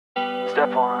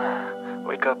Step 1,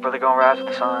 wake up early, gonna rise with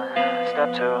the sun.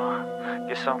 Step 2,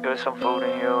 get some good, some food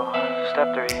in you.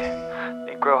 Step 3,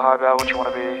 think real hard about what you wanna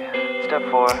be. Step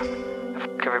 4,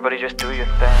 fuck everybody, just do your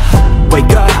thing. Wake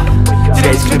up,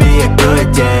 today's gonna be a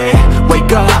good day.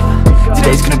 Wake up,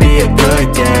 today's gonna be a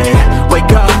good day. Wake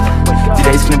up,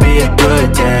 today's gonna be a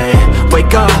good day.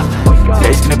 Wake up,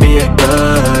 today's gonna be a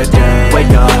good day.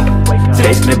 Wake up,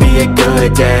 today's gonna be a good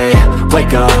day.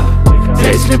 Wake up,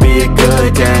 today's gonna be a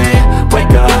good day.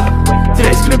 Wake up,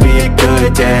 today's gonna be a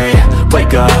good day.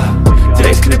 Wake up,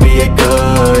 today's gonna be a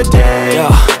good day. Yo,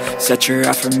 set your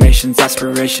affirmations,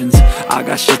 aspirations. I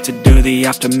got shit to do, the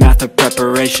aftermath of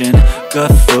preparation.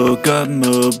 Good food, good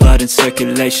mood, blood in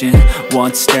circulation.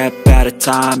 One step at a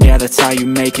time, yeah, that's how you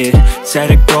make it.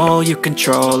 Set a goal you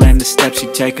control and the steps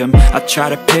you take them. I try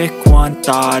to pick one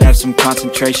thought, have some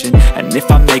concentration. And if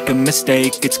I make a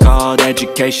mistake, it's called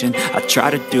education. I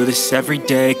try to do this every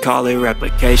day, call it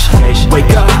replication. Wake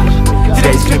up,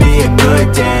 today's gonna be a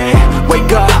good day.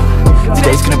 Wake up,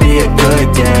 today's gonna be a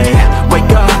good day.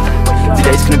 Wake up,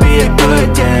 today's gonna be a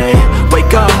good day.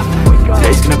 Wake up,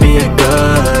 today's gonna be a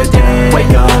good day.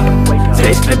 Wake up,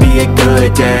 today's gonna be a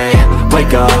good day.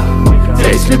 Wake up,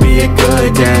 today's gonna be a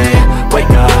good day.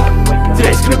 Wake up,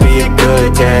 today's gonna be a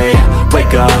good day.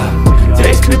 Wake up,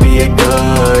 today's gonna be a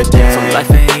good day. So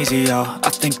life ain't easy, yo, I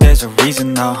think there's a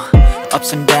reason though.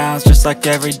 Ups and downs, just like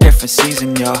every different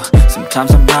season, yo.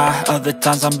 Sometimes I'm high, other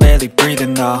times I'm barely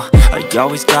breathing, though. I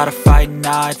always gotta fight and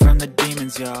hide from the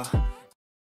demons, yo.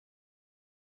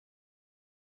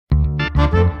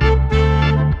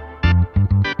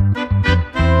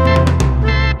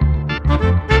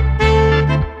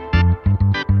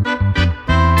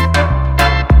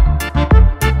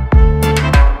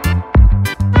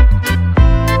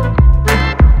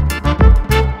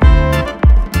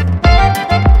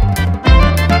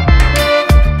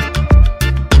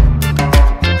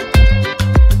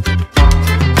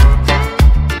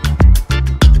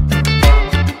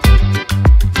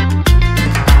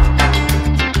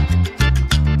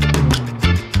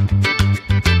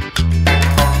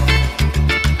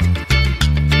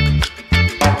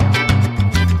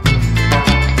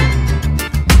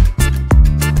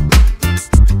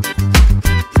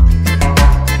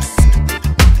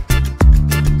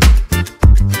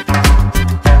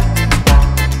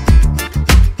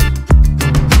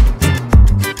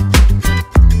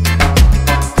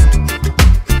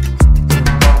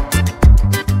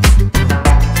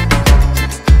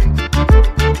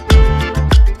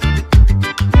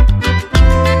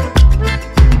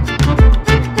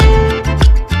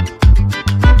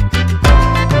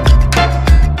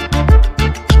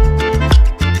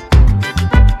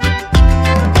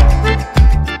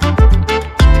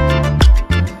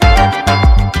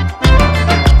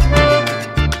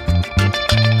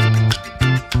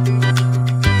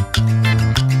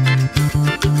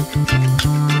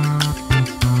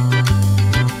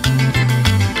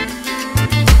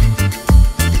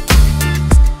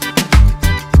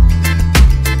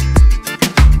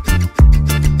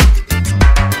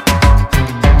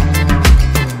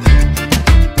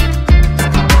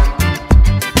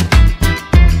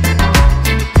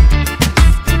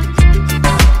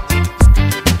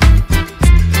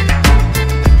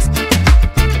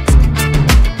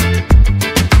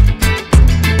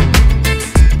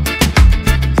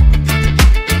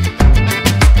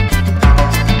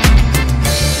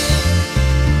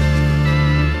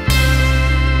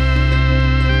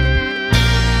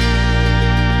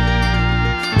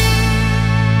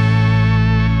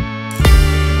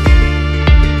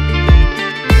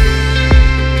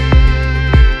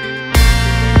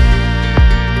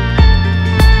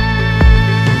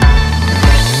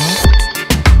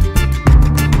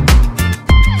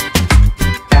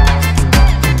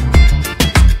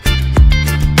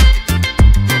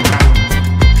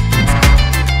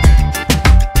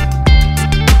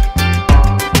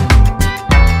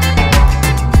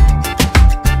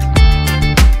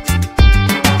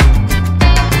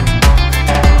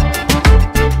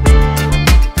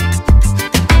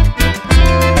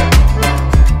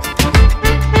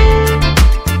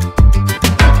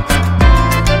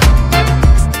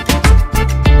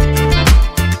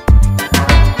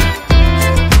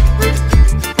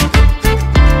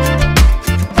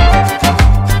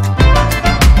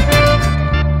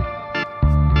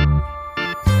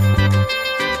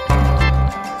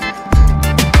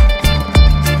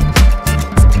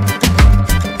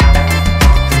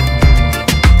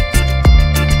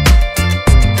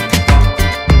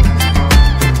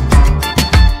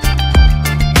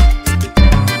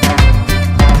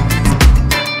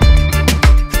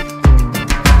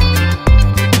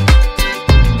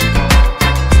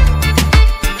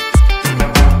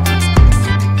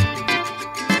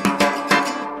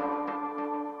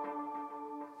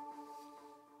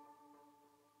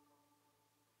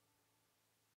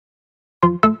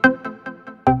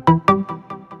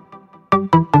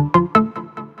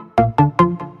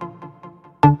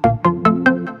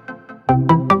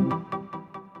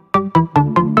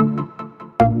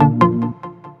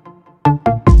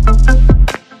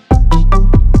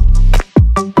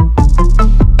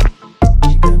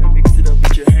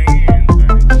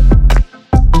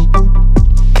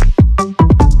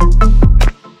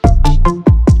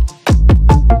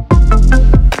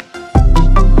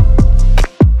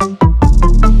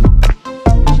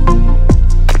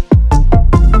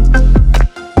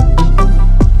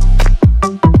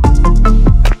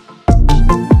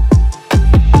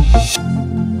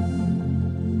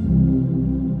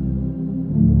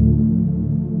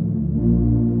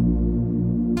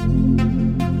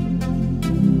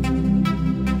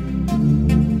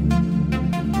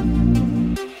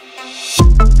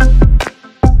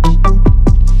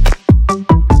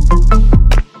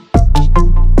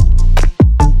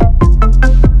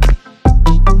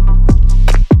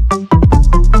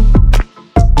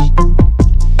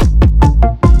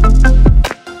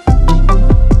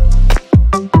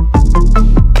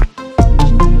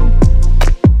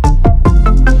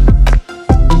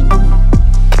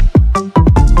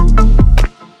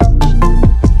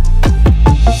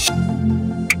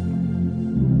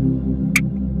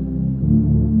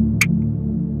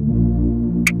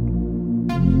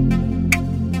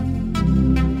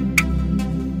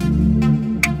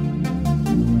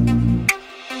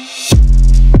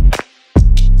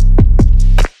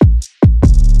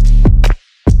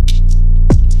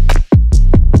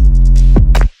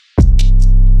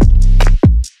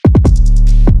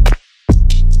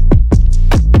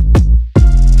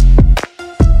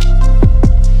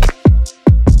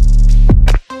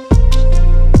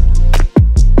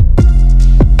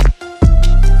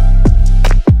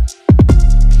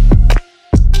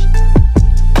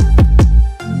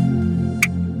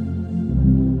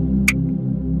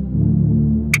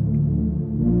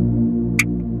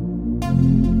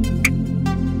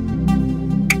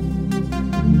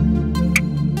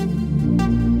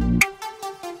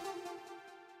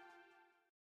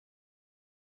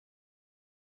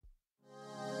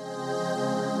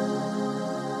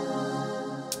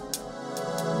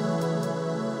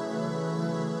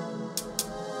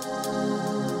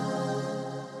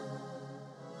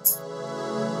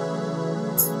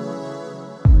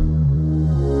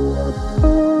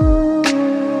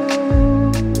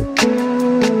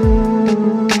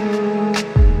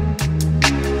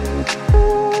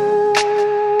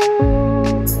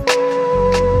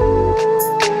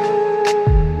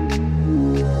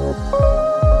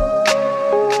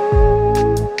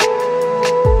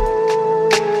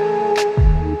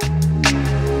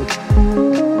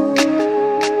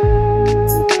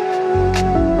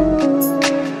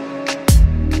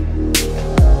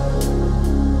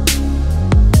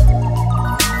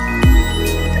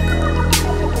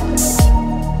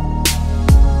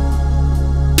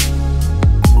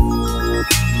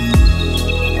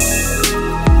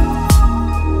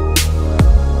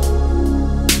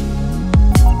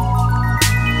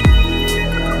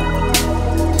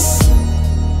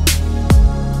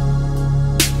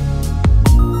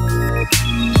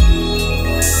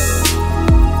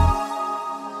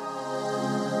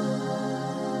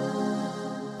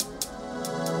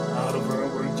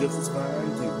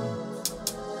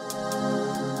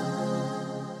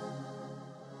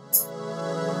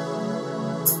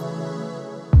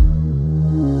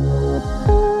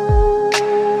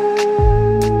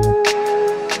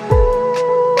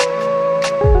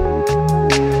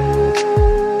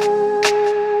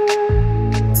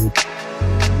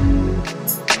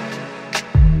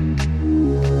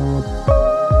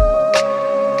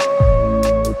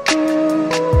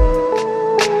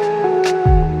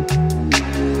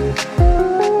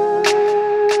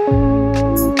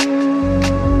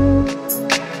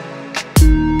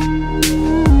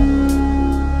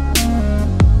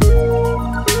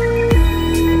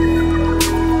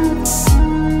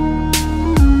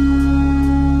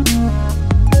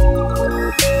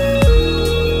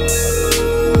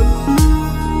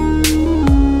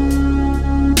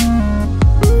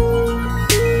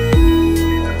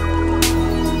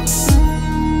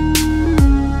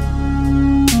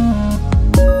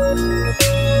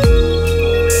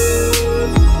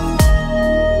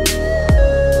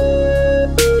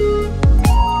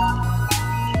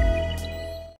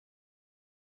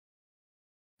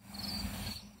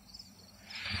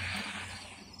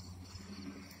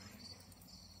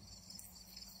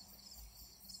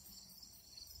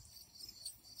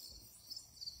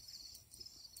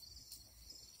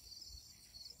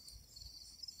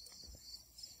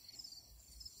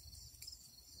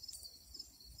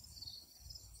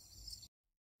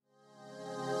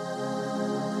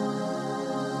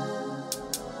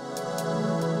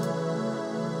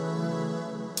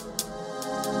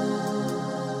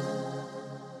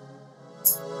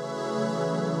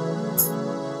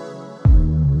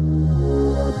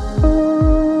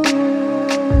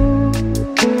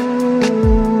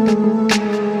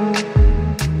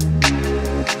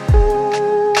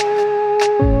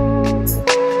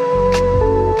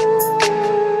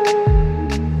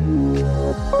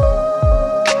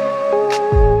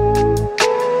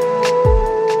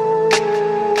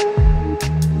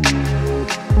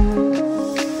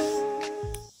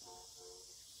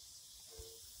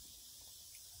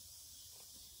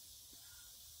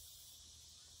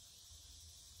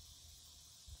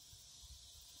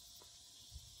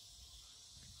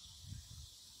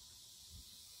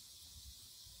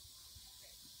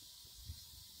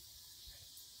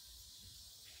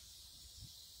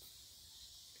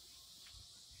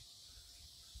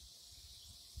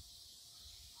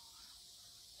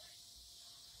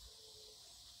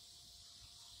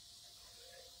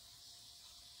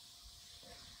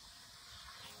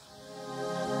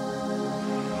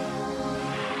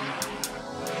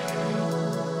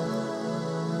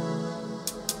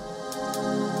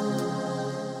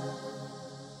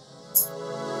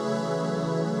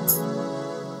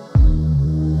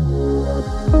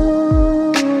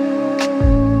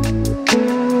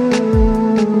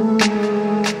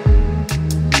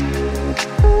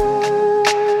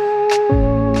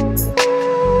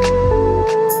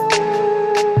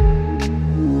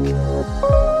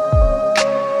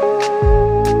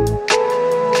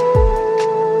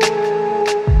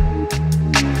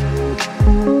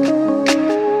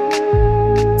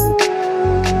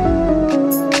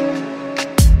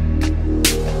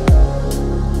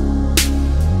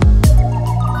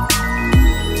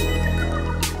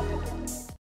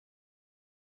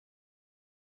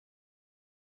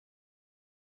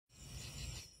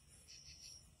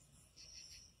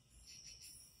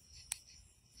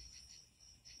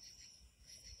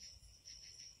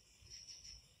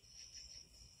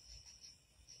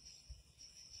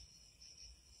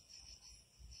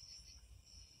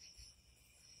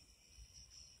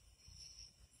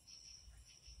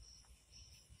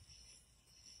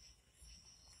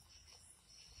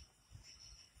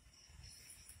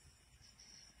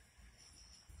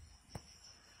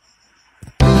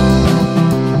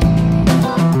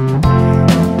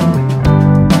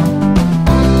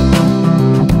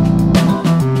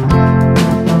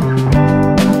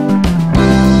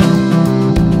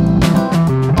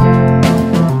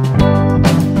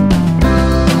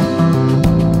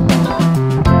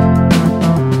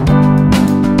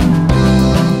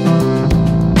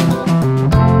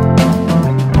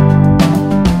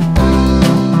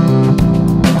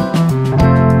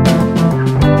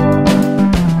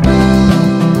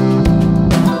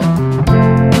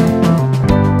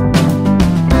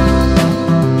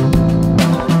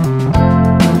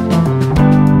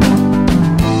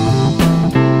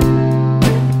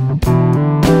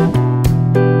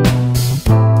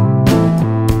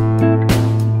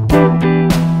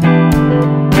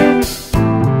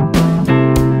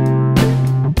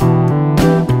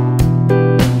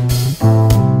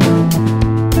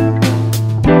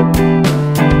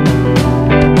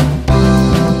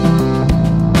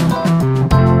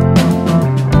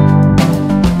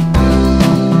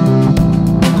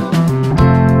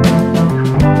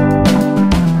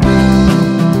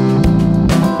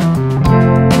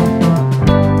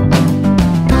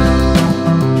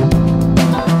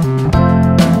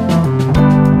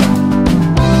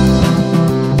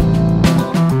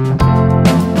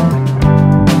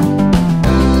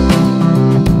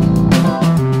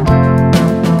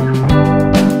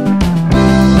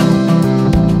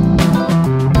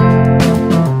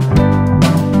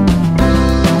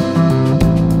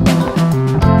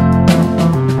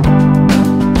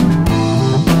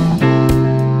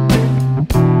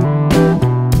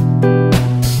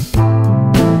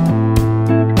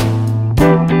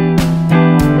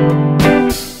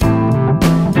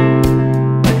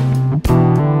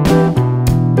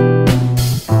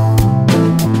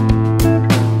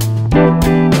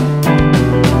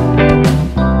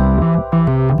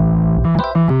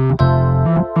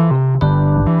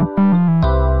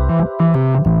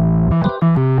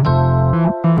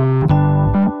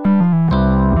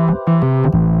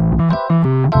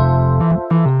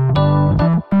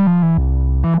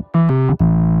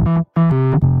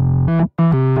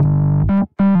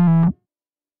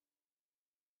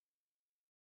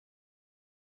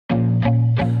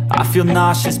 feel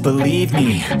nauseous, believe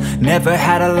me. Never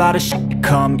had a lot of shit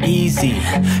come easy.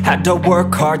 Had to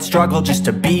work hard, struggle just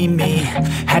to be me.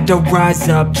 Had to rise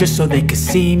up just so they could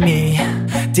see me.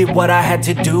 Did what I had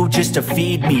to do just to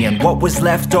feed me, and what was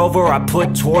left over I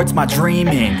put towards my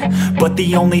dreaming. But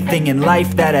the only thing in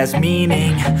life that has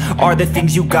meaning are the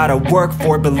things you gotta work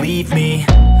for, believe me.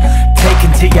 Take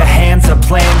into your hands a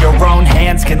plan, your own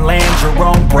hands can land your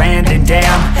own brand. And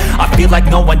damn, I feel like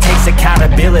no one takes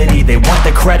accountability. They want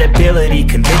the credibility,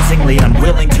 convincingly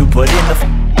unwilling to put in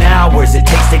the hours it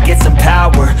takes to get some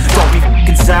power. Don't be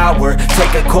f***ing sour,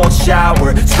 take a cold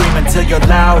shower. Scream until you're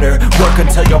louder, work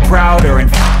until you're prouder. And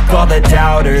f*** all the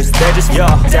doubters, they're just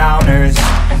your downers.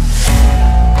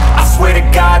 I swear to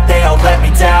God they all let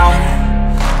me down.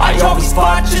 I always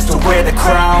fought just to wear the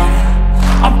crown.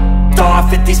 I'm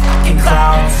off at these fucking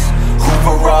clowns who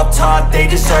were all taught they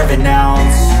deserve an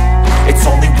ounce. It's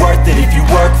only worth it if you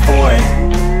work for it.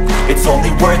 It's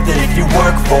only worth it if you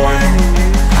work for it.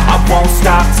 I won't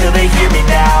stop till they hear me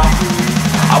now.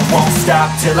 I won't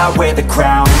stop till I wear the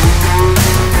crown.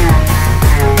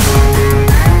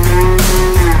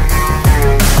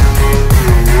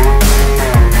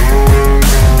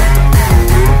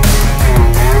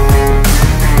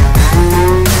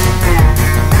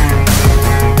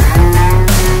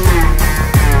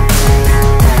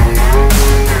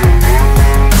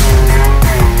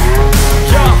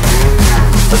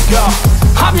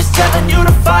 I'm just telling you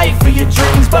to fight for your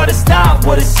dreams, but it's not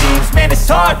what it seems. Man, it's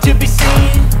hard to be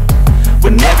seen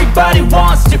when everybody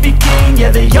wants to be king.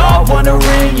 Yeah, they all wanna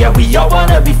ring, yeah, we all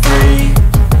wanna be free.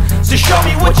 So show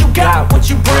me what you got, what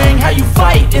you bring, how you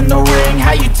fight in the ring,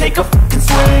 how you take a fucking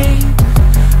swing.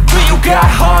 Do you got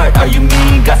heart, are you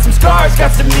mean? Got some scars,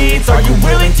 got some needs, are you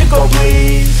willing to go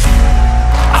bleed?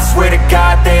 I swear to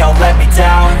God they all let me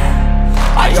down.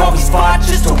 I always fought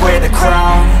just to wear the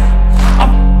crown.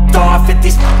 I'm off at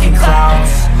these fucking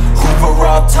clowns who were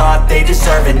all taught they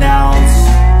deserve it now.